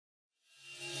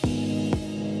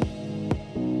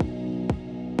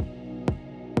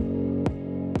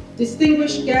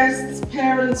Distinguished guests,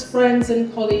 parents, friends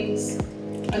and colleagues,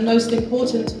 and most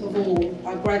important of all,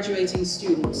 our graduating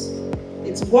students.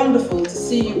 It's wonderful to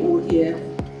see you all here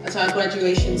at our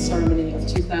graduation ceremony of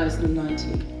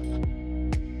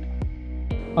 2019.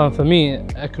 For me,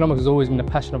 economics has always been a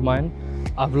passion of mine.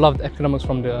 I've loved economics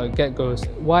from the get-go.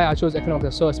 Why I chose economics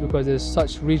at SOAS is because there's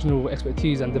such regional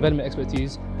expertise and development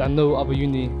expertise that no other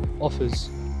uni offers.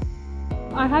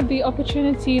 I had the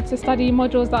opportunity to study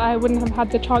modules that I wouldn't have had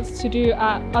the chance to do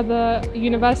at other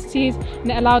universities,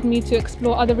 and it allowed me to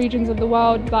explore other regions of the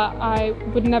world that I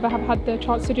would never have had the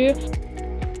chance to do.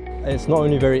 It's not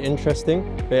only very interesting,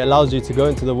 but it allows you to go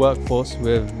into the workforce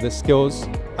with the skills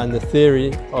and the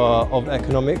theory of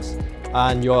economics,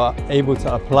 and you're able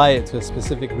to apply it to a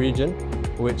specific region,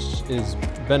 which is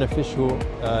beneficial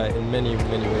in many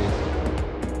ways.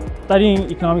 Studying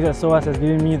economics at SOAS has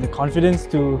given me the confidence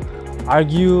to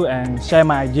argue and share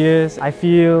my ideas. I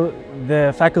feel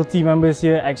the faculty members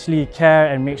here actually care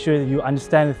and make sure that you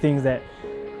understand the things that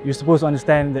you're supposed to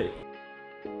understand.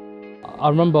 I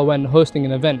remember when hosting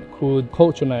an event called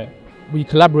Culture Night, we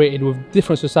collaborated with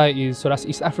different societies, so that's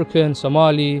East African,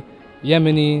 Somali,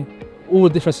 Yemeni, all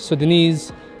different Sudanese,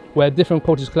 where different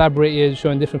cultures collaborated,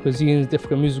 showing different cuisines,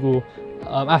 different musical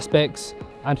aspects.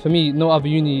 And for me, no other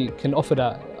uni can offer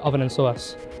that other than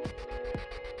SOAS.